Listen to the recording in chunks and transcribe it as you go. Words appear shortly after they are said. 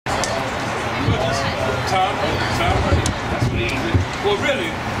Tom. That's what he is. Well,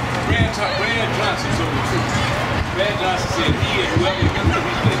 really, Brad Johnson told the truth. Brad Johnson said he and whoever he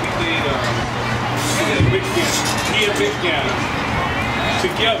played Big Cannon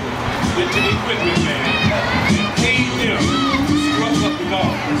together went to the equipment man and paid them to scrub up the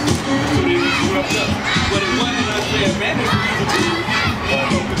dogs so they would scrubbed up. But it wasn't unfair management to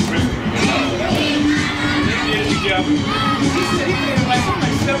they did it together. He said he paid him like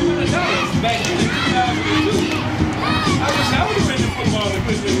 $700 back in 2002. I wish I would have been the football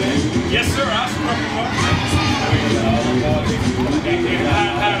equipment man. Yes, sir, I scrubbed him up. And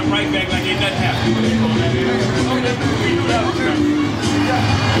I him right back like ain't nothing happened.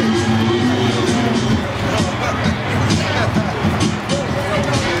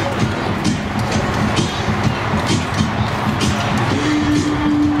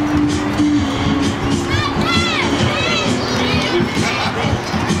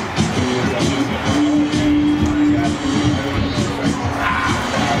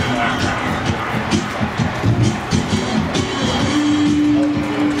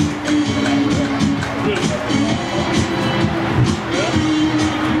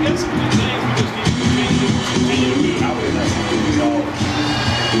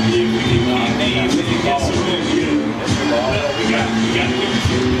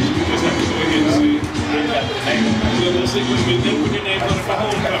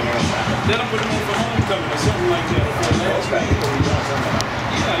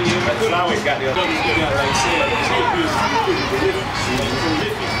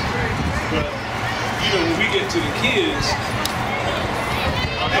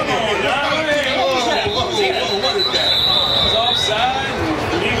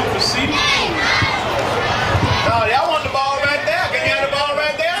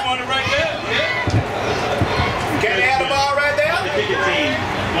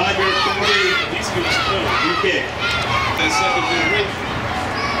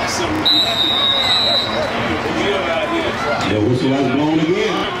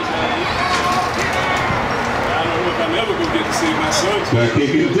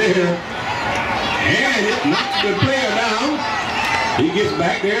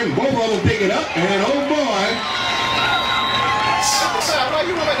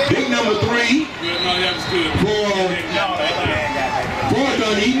 For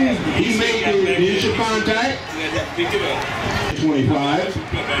Dunedin, he made the initial contact. 25.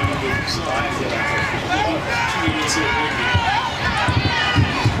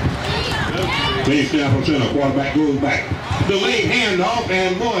 Clean snap from center. Quarterback goes back. Delayed handoff,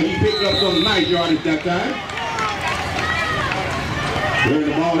 and boy, he picked up some nice yardage that time. There's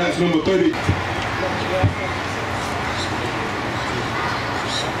the ball. That's number 30.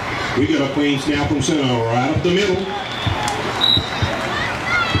 We got a clean snap from center right up the middle.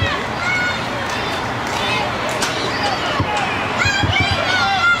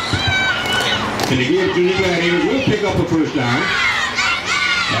 And again, Dunedin Gladiators will pick up a first down.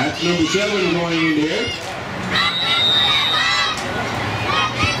 That's number 7 going in there.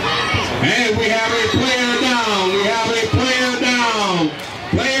 And we have a player down. We have a player down.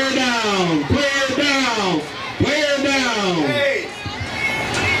 Player down. Player down. Player down. Hey.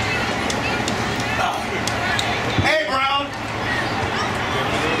 Hey, Brown.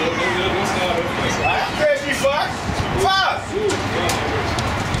 I'm crazy, fuck.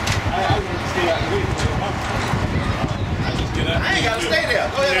 I ain't gotta stay there.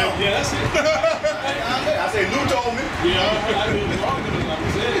 Go ahead. Yeah, that's it. I said Lou told me. Yeah, I didn't wrong with it.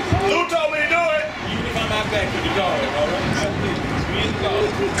 Lou told me to do it. Even if I'm not back with the dog, all right? We in the dog.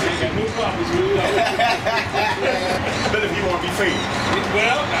 Ain't got no problems with the dog. But if you want to be free.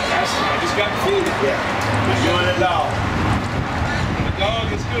 Well, I just got the food. Yeah. You and the dog. The dog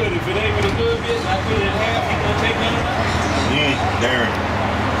is good. If it ain't with a good bit, I put it in half. He gonna take none of that. Darn.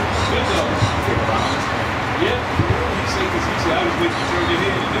 Good dog. Yeah. He said, I was with you turn your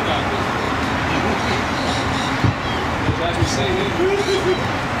head and then I did. As I can say, it's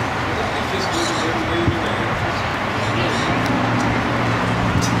just good as everything in there.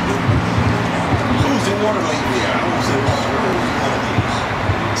 Who's the water lady there? I don't see water lady.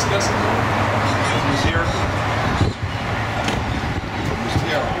 Discussing more? Who's here? Who's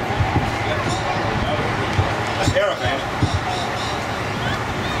here? That's Eric, man.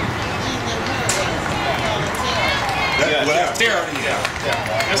 Yeah, well, that's Terry. Yeah.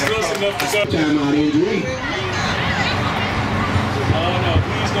 That's close enough to go. Timeout injury. Oh no,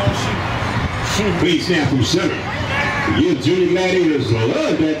 please don't shoot. Clean snap from center. Give Dunedin Gladiators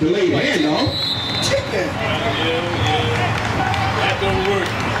love that delayed handoff. That don't work.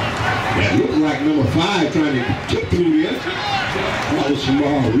 That looked like number 5 trying to kick through there. That was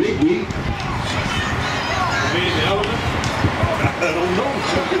Jamal Rigby. Made the element? I don't know.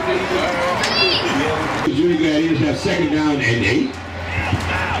 The Junior Gladiators have second down and 8.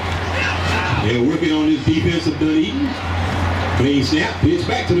 They're working on this defense of Dunedin. Clean snap, pitch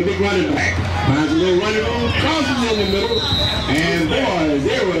back to the big running back. Finds a little running room, crosses in the middle. And boy,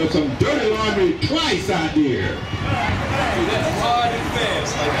 there was some dirty laundry twice out there. That's hard and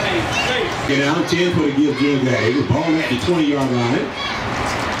fast. Like, hey, Get out 10 for the Gibbs Junior Gladiators. Ball at the 20-yard line.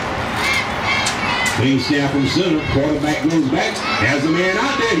 Clean snap from center. Quarterback goes back. Has a man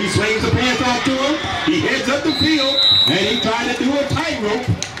out there. He slings the pass off to him. He heads up the field. And he tried to do a tightrope.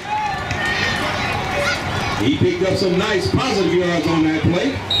 He picked up some nice positive yards on that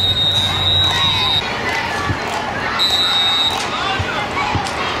play.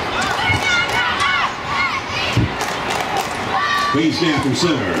 Clean snap from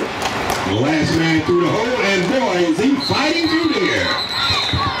center. The last man through the hole, and boy, is he fighting through there.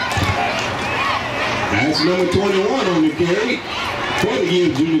 That's number 21 on the carry for the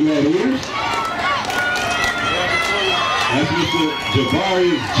Gibbs Junior Gladiators. That's Mr.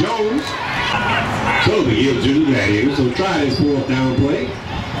 Javarius Jones. So the Gibbs Junior Gladiators will try this fourth down play.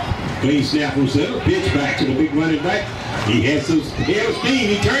 Clean snap from center, pitch back to the big running back. He has some head of steam.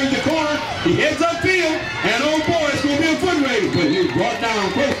 He turns the corner. He heads upfield, and oh boy, it's going to be a foot race. But he was brought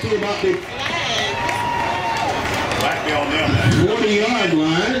down close to about the 40-yard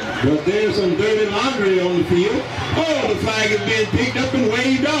line. But there's some dirty laundry on the field. Oh, the flag is being picked up and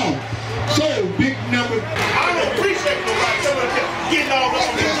waved off. So big number. I don't appreciate nobody getting all up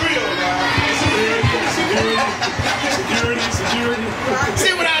on the drill. Security.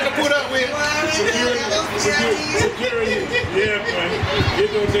 See what I had to put up with? security. Yeah, man.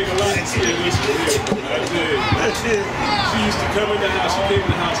 It's going to take a lot to see this career. I tell you. She used to come in the house. She came in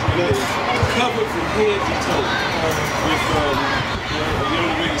the house one day, covered from head to toe with, the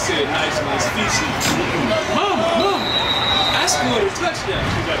only way you say it nice feces. Mama, I scored a touchdown.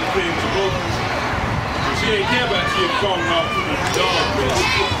 She got to play with the vocals. She ain't care about you calling off the dog, man.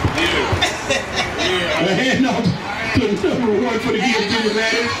 Yeah. The handoff to number 1 for the Gibbs Junior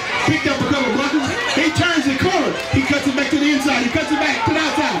Gladiators. Picked up a couple blockers. He turns the corner. He cuts it back to the inside. He cuts it back to the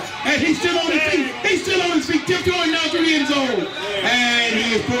outside. And he's still on his feet. He's still on his feet, tiptoeing down through the end zone. And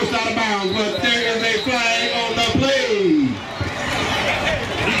he is forced out of bounds. But there is a flag on the play.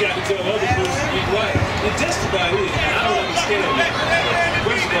 He got to tell other folks to be quiet. It's just about it. I don't understand that.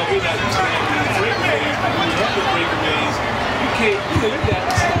 First of all, we're not used to having these breakaways. When you have the breakaways, you can't, you got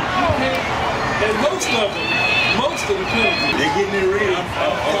to stop. You can't. And most of the penalties, They're getting it ready.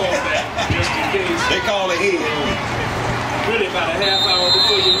 I'll call that just in case. They call it in. Really about a half hour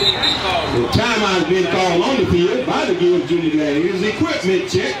before you leave, they call it. The timeout has been called on the field by the Gibbs Junior Gladiators. Equipment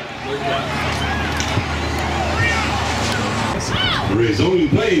check. There is only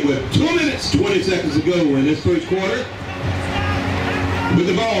played with 2 minutes, 20 seconds to go in this first quarter. With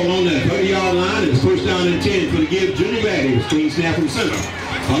the ball on that 30-yard line, it's first down and 10 for the Gibbs Junior Gladiators. Clean snap from center.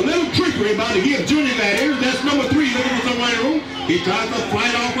 A little trickery by the Gibbs Junior Gladiators. That's number 3 looking for some running room. He tries to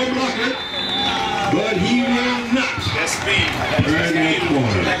fight off a blocker, but he will not. That's speed. Right in that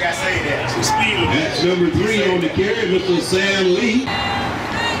corner. Like I say that. That's speed. That's number 3 on the carry, Mr. Sam Lee.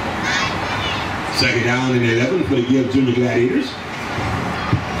 Second down and 11 for the Gibbs Junior Gladiators.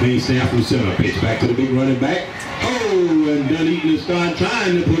 Clean snap from center. Pitch back to the big running back. Oh, and Dunedin is trying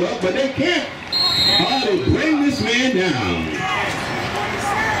to put up, but they can't. Oh, they bring this man down.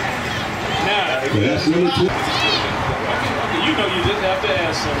 Now, So that's number 2. you know you just have to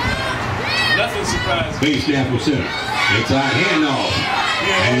ask something. Nothing surprising. Clean snap from center. Inside handoff.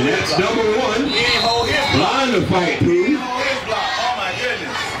 And that's number 1. He ain't hold his block. Line to fight through. He ain't hold his block. Oh my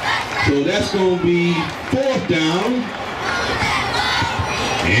goodness. So that's going to be 4th down.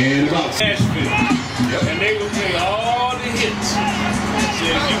 And about Nashville. And they will play all the hits. So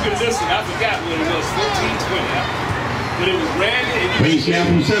if you can listen, I forgot what it was, 14-20. But it was Randy. clean snap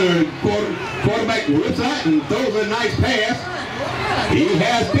from center. Quarterback rips out and throws a nice pass. He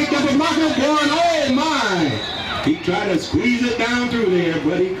has picked up a marker going, oh my! He tried to squeeze it down through there,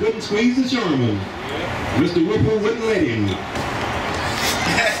 but he couldn't squeeze the Sherman. Mr. Whipple wouldn't let him.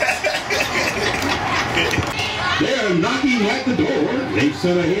 They're knocking at the door. They've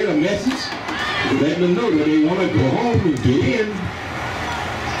sent ahead a message letting them know that they want to go home and get in.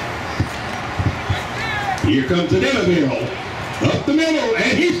 Here comes the Denverville. Up the middle,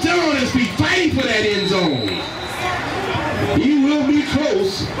 and he's still on his feet fighting for that end zone. He will be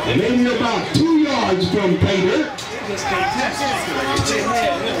close, maybe about 2 yards from pay dirt.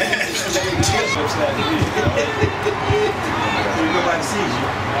 Nobody sees you.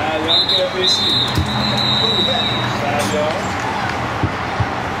 Y'all care if they see you.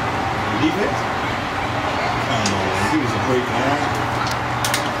 Defense? break, man.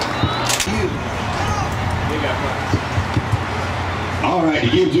 They got points. All right, the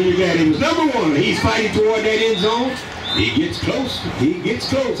Gibbs Junior Gladiators number one. He's fighting toward that end zone. He gets close. He gets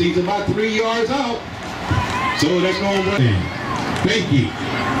close. He's about 3 yards out. So that's going to win. Thank you.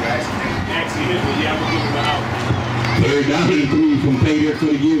 Actually, yeah, I'm going to give him an out. Third down and 3 from Paydirt for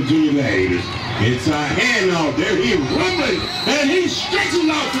the Gibbs Junior Gladiators. Inside handoff. There he is rumbling. And he stretches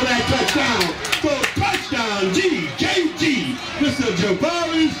out for that touchdown. So touchdown, GJG, Mr.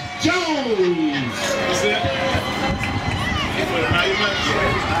 Javaris Jones. What's that? Now you might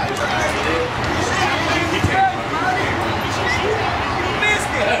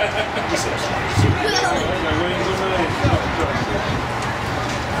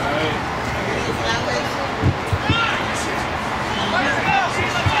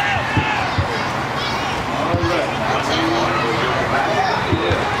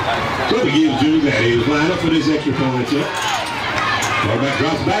So the Gibbs Junior Gladiators line up for this extra point here. Quarterback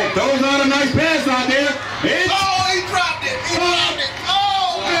drops back, throws out a nice pass out there. It's He dropped it. He dropped it.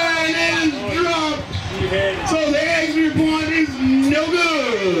 Oh! And it is dropped. So the extra point is no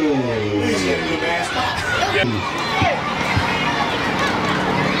good. He's getting a bad spot.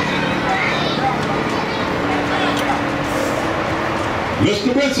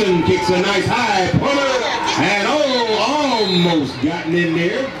 Mr. Brinson kicks a nice high punter and almost gotten in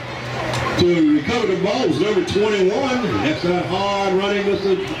there to recover the ball. It's number 21. That's that hard running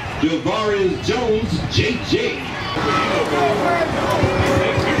Mr. Javaris Jones, JJ.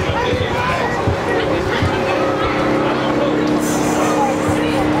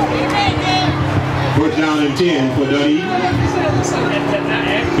 First down and 10 for Dunedin.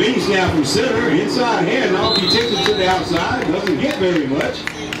 Big snap from center, inside handoff. He takes it to the outside, doesn't get very much.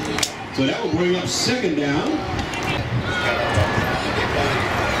 So that will bring up second down.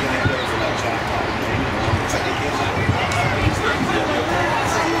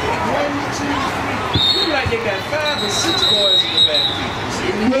 like they got 5 or 6 boys in the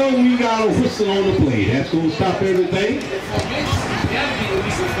backfield. Well, we got a whistle on the play. That's going to stop everything.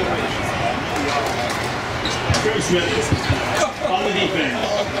 Chris Smith on the defense.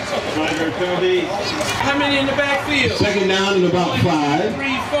 Driver penalty. How many in the backfield? Second down and about 5.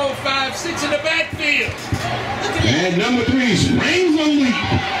 3, 4, 5, 6 in the backfield. And number 3 springs a leap.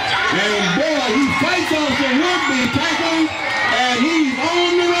 And boy, he fights off the rugby tackle. And he's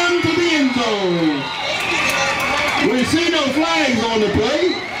on the run to the end zone. We see no flags on the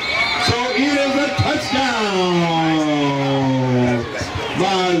play. So it is a touchdown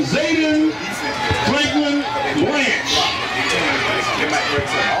by Zayden Franklin Branch.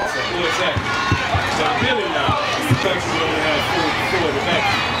 So really now, Texas only has 4 in the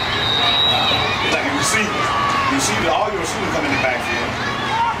backfield. Like a receiver. All your receivers come in the backfield.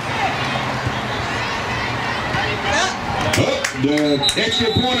 The extra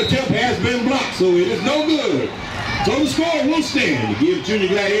point attempt has been blocked, so it is no good. So the score will stand. Give Junior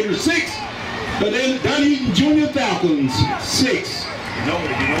Gladiators 6, but then Dunedin Junior Falcons 6.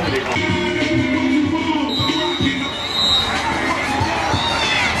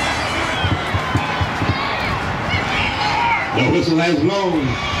 The whistle has blown.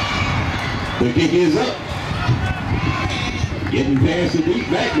 The kick is up. Getting past the deep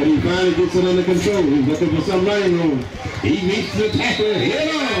back, but he finally gets it under control. He's looking for some running room. He meets the tackler head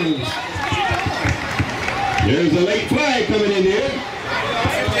on. There's a late flag coming in there.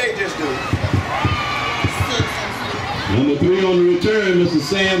 Number 3 on the return, Mr.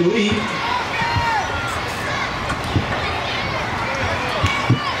 Sam Lee.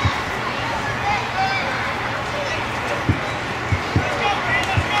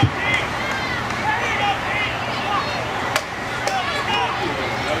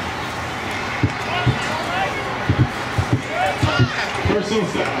 Personal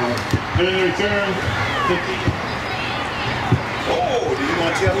foul. During the return, 50. Oh, do you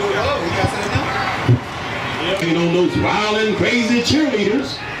want to tell who it was? You got something now? Taking on those wild and crazy cheerleaders.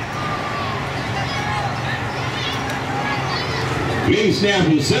 Clean snap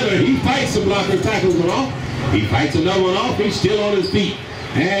from center. He fights the blocker, tackles one off. He fights another one off. He's still on his feet.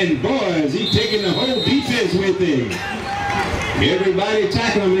 And boys, he's taking the whole defense with him. Everybody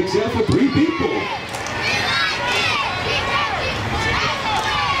tackling him except for 3 people.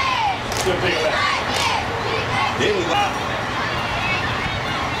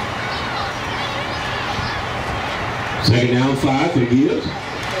 Second down 5 for Gibbs.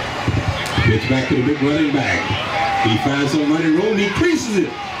 Gets back to the big running back. He finds some running room. He creases it.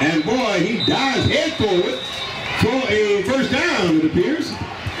 And boy, he dives head forward for a first down, it appears.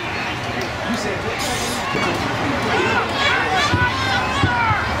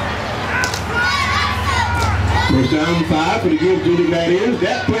 First down and 5 for the Gibbs Junior Gladiators.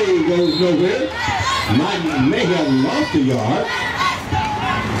 That play goes nowhere. May have lost a yard.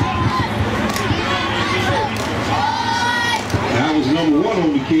 That was number 1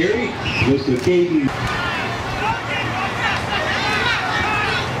 on the carry, Mr. Caden.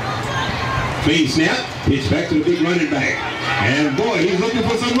 Clean snap, pitch back to the big running back. And boy, he's looking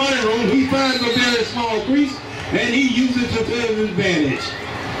for some running room. He finds a very small crease, and he uses it to his advantage.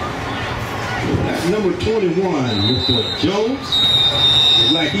 That's number 21, Mr. Jones.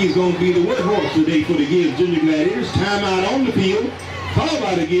 Looks like he's going to be the workhorse today for the Gibbs Junior Gladiators. Timeout on the field, called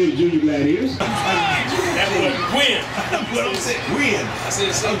by the Gibbs Junior Gladiators. That was win. What I'm saying, win. I said,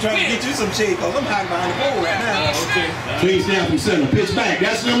 I'm trying to get you some shade because I'm hiding behind the pole right now. Okay. Clean snap from center, pitch back.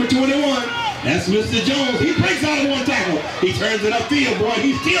 That's number 21. That's Mr. Jones. He breaks out of one tackle. He turns it upfield, boy.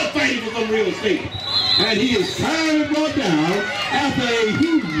 He's still fighting for some real estate. And he is finally brought down after a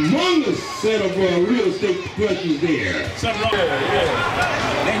humongous set of real estate rushes there. Something wrong.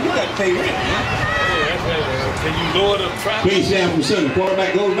 Yeah. Man, you got to pay rent, man. Can you lower the traffic? Clean snap from center.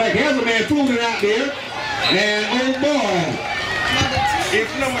 Quarterback goes back. Has a man fooling out there. And oh boy. If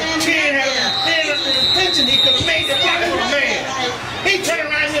number 10 had a attention, he could have made the block for a man. He turned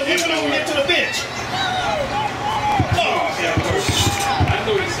around here, whipping over here to the bench. Oh, yeah, I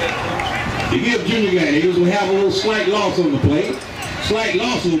know he said that. The Gibbs Junior Gladiators will have a little slight loss on the play. Slight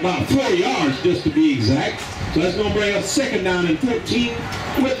loss of about 4 yards, just to be exact. So that's going to bring up second down and 14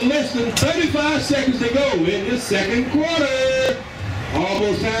 with less than 35 seconds to go in this second quarter.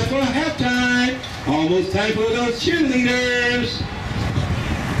 Almost time for halftime. Almost time for those cheerleaders.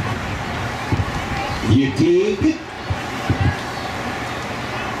 You dig?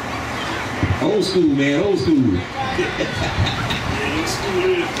 Old school, man, old school. Yeah, your school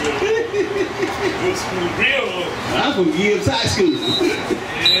is good. Your school real old. I'm from Gibbs High School.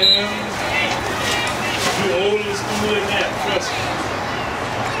 Yeah. You're older school than that, trust me.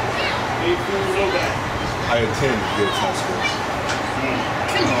 They fool nobody. I attend Gibbs High School.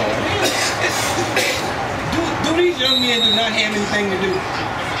 Come on. do these young men do not have anything to do?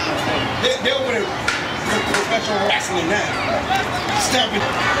 They're over there professional wrestling now. Stop it.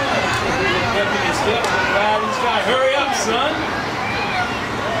 Hurry up, son.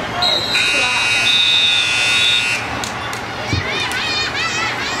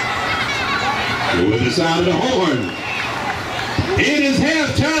 With the sound of the horn. It is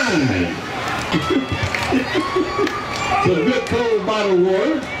halftime. Some good cold bottled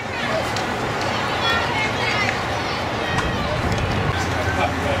water.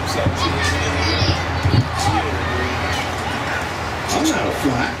 I'm not a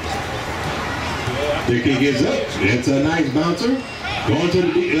fly. Dickey gets up. It's a nice bouncer. Going to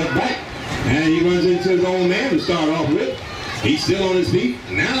the back. And he runs into his own man to start off with. He's still on his feet.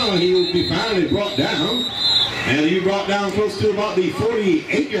 Now he will be finally brought down. And he brought down close to about the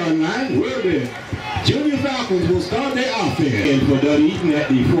 48-yard line where the Junior Falcons will start their offense. And for Dunedin at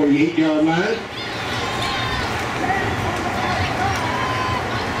the 48-yard line.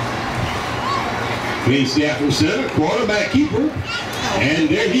 Clean snap from center, quarterback keeper. And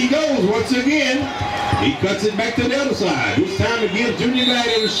there he goes once again. He cuts it back to the other side. This time to give Junior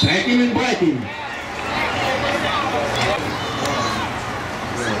Gladiators stacking and blacking.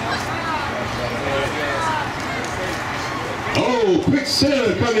 Oh, quick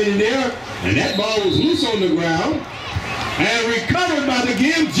center coming in there. And that ball was loose on the ground. And recovered by the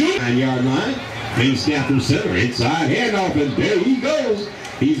Gibbs Junior 9-yard line. Clean snap from center, inside handoff, and there he goes.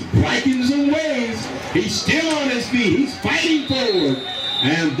 He's breaking some ways. He's still on his feet. He's fighting forward.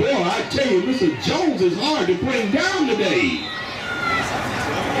 And boy, I tell you, Mr. Jones is hard to bring down today.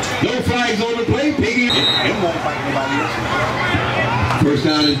 No flags on the play. Piggy. They won't fight nobody else. First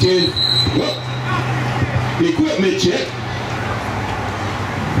down and 10. Well, the equipment check.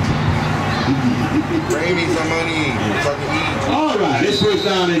 Bring me some money. All right, it's first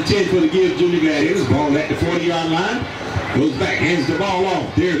down and 10 for the Gibbs Junior Gladiators. Ball at the 40-yard line. Goes back, hands the ball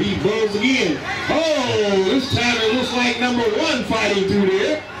off. There he blows again. Oh, this time it looks like number 1 fighting through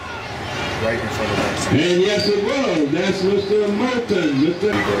there. Right in front of us. And yes, it was. That's Mr. Merton.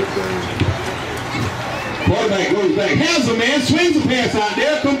 Quarterback goes back. Has a man, swings a pass out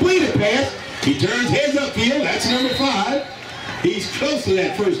there. Completed pass. He turns heads upfield. That's number 5. He's close to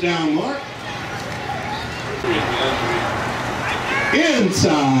that first down mark.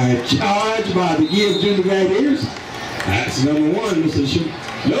 Inside charge by the Gibbs Junior Gladiators. That's number 1, Mr.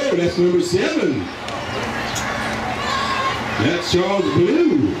 No, that's number 7. That's Charles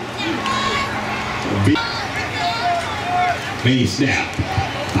Blue. Main snap.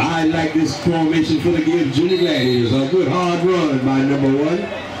 I like this formation for the Gibbs Junior Gladiators. A good hard run by number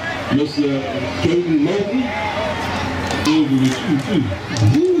 1. Mr. Jordan Moulton.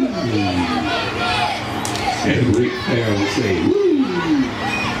 And Rick Fair would say, woo.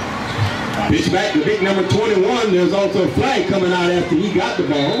 Pitch back to big number 21. There's also a flag coming out after he got the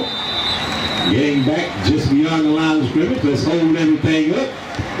ball. Getting back just beyond the line of scrimmage. Let's hold everything up.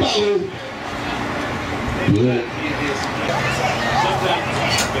 Follow. Good.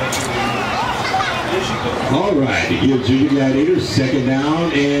 All right, to give Junior Gladiators second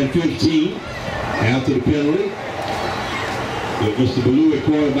down and 15 after the penalty. With Mr. Ballou at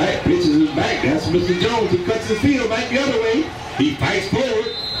quarterback, pitches his back. That's Mr. Jones. He cuts the field back the other way. He fights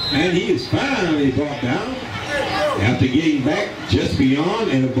forward, and he is finally brought down after getting back just beyond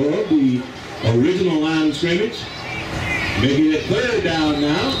and above the original line of scrimmage. Making it third down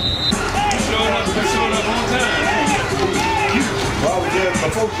now. Showing up on time. Well, I was there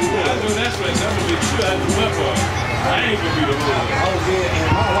before you were. I know that's right. I'm going to be sure I do my part. I ain't going to be the whole. I was there in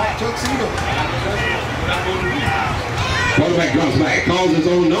my white tuxedo. Quarterback drops back, calls his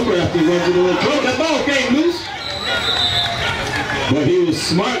own number after he runs into a little trouble. That ball came loose. But he was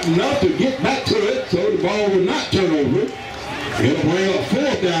smart enough to get back to it so the ball would not turn over. It'll bring up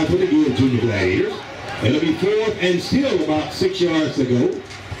fourth down for the Gibbs Junior Gladiators. It'll be fourth and still about 6 yards to go.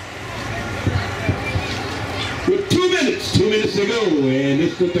 With 2 minutes to go, and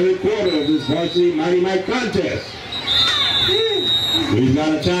it's the third quarter of this varsity Mighty Mike contest. We've got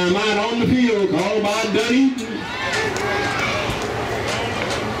a timeout on the field called by Dunedin.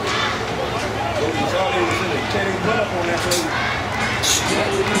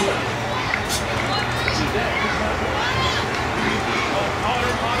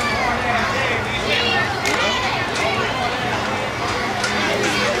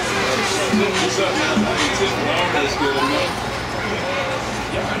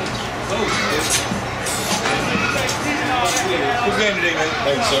 Good game today, man.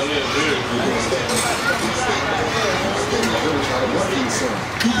 Thanks, sir.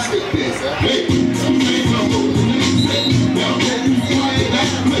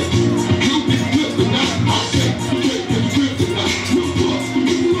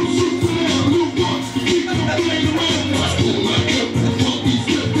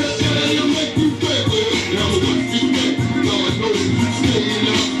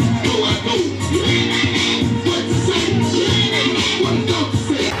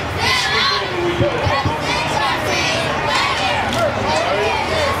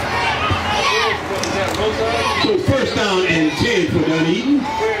 So first down and 10 for Dunedin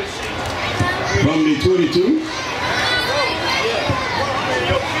from the 22.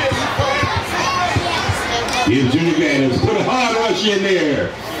 Gibbs Junior Gladiators put a hard rush in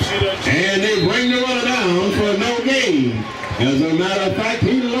there, and they bring the runner down for no gain. As a matter of fact,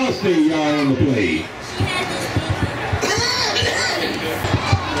 he lost a yard on the play.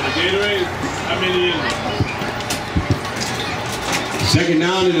 Second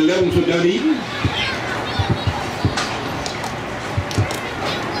down and 11 for Dunedin.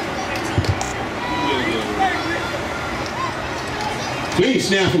 Clean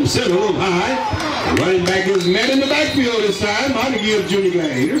snap from center, a little high. Running back is met in the backfield this time by the Gibbs Junior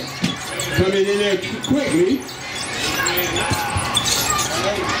Gladiators. Coming in there quickly.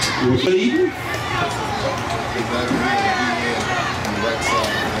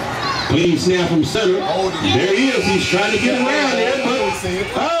 Clean snap from center. There he is. He's trying to get around there,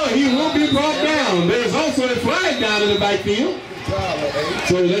 but he will be brought down. There's also a flag down in the backfield.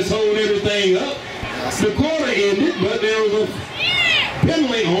 So let's hold everything up. The quarter ended, but there was a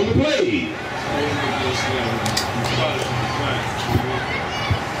penalty on the play.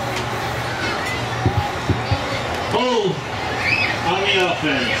 Hold on the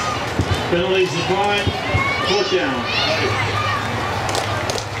offense. Penalties applied. Fourth down.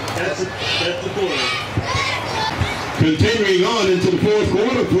 That's the quarter. Continuing on into the fourth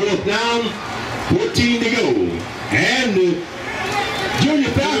quarter, fourth down, 14 to go. And the Junior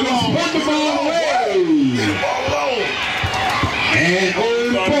Falcons put the ball away. And oh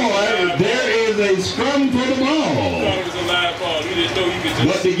boy, there is a scrum for the ball.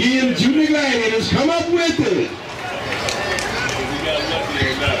 But the Gibbs Junior Gladiators come up with it.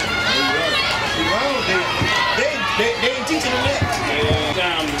 They ain't teaching them that.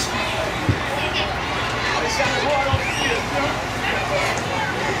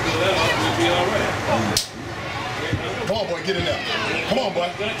 Come on, boy, get in there. Come on, boy.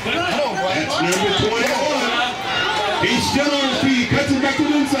 Come on, boy. That's number 21. He's still on his feet, cuts it back to the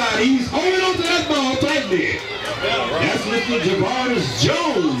inside. He's holding on to that ball tightly. That's Mr. Gibbs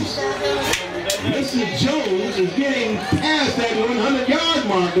Jones. Mr. Jones is getting past that 100-yard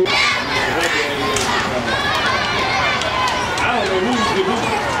mark. I don't know who's the who.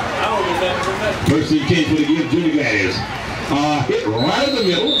 I First and 10 for the Gibbs Junior Baddies. Hit right in the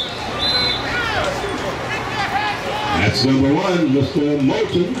middle. That's number 1, Mr.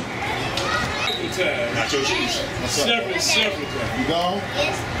 Moulton. Nacho cheese. Several times. You gone?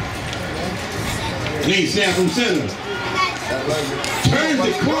 Clean snap from center. Turns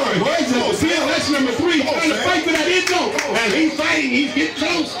the corner. Where's the field? That's number 3. Trying to fight for that end zone. And he's fighting. He's getting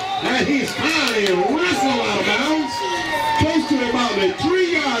close. And he's finally wrestled out of bounds. Close to about the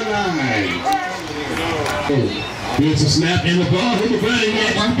 3-yard line. Here's a snap and the ball. Hit the running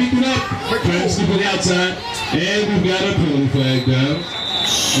back. You pick it up. Trying to slip it outside. And we've got a penalty flag down.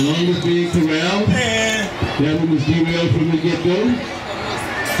 Along with being corralled. That one was derailed from the get-go.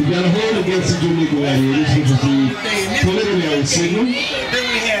 We got a hold against the Junior Gladiators, which is the preliminary signal. Then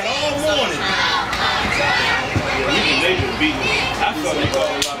we had all morning. They just beat me. I thought they called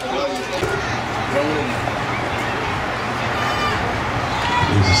a lot of plays.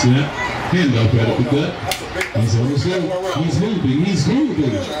 There's a snap. Handoff right up the gut. He's on his way. He's moving. He's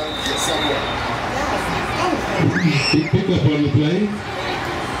moving. Big pickup on the play.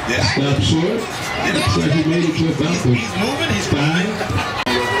 Stop short. Looks like he made it to about the 5.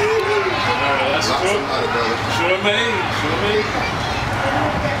 Sure made.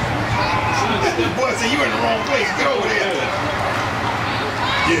 That boy said you in the wrong place. Get over there.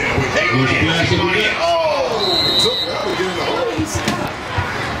 Yeah, we take it.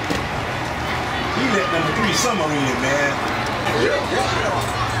 He let number 3 summer in, man.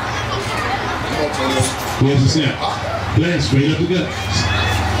 Here's the snap. Blast straight up the gut.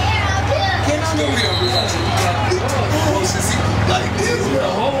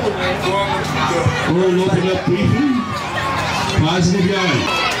 Hole open up briefly. Positive yard.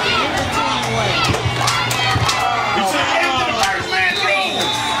 He should have gave it to the first man through.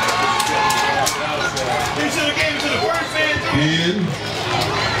 He should have gave it to the first man through. And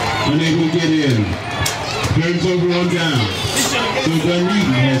unable to get in. Turns over on down. So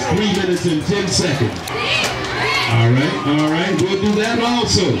Dunedin has 3 minutes and 10 seconds. All right, we'll do that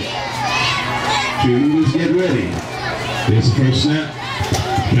also. Cheerleaders get ready. There's the first snap.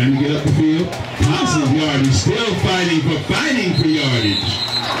 Trying to get up the field. Positive yardage. Still fighting for yardage.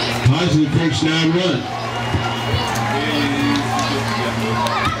 Positive first down run.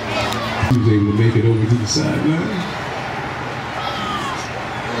 He was able to make it over to the sideline.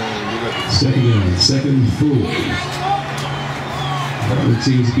 Second down, second and 4. It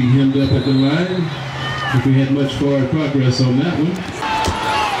seems to be hemmed up at the line. If we had much forward progress on that one.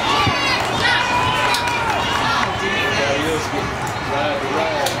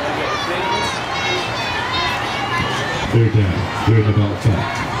 Third down, third and about 5.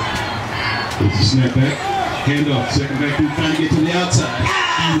 There's a snap back, handoff, second back, who's trying to get to the outside.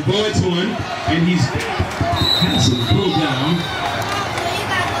 He avoids one, and he's passing, pulled down,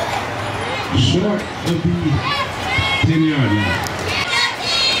 short of the 10-yard line.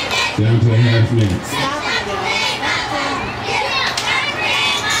 Down to a half minute.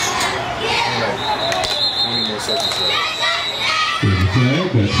 There's a flag,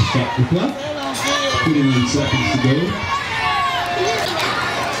 that's to stop the clock. 21 seconds to go.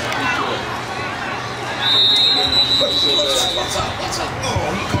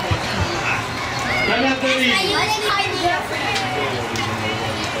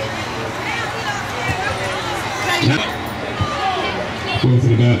 Fourth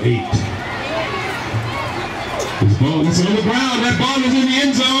and about 8. This ball is on the ground. That ball is in the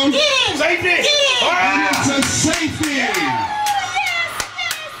end zone. Safety! And it's a safety!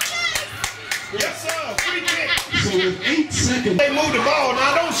 Yes, sir. Free kick. So with 8 seconds. They move the ball.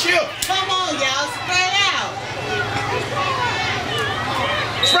 Now don't shift. Come on, y'all. Spread out.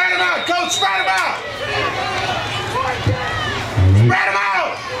 Spread them out, coach. Spread them out. Spread them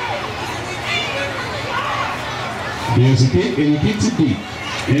out. There's a kick, and he kicks it deep.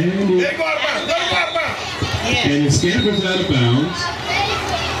 And They go out of bounds. Let them go out of bounds. and it scampers out of bounds.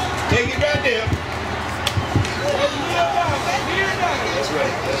 Take it right there. That's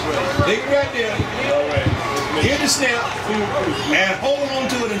right. Take it right there. All right. Hit the snap and hold on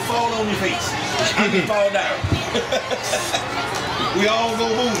to it and fall on your face. I can fall down. We all go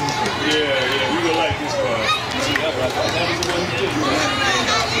boom. Yeah, we gonna like this part. See, that was the one you did.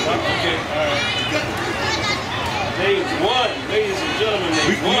 Okay, all right. They won, ladies and gentlemen.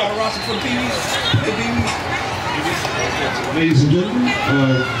 We got a roster for the PBs. Ladies and gentlemen,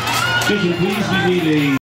 attention please, we need a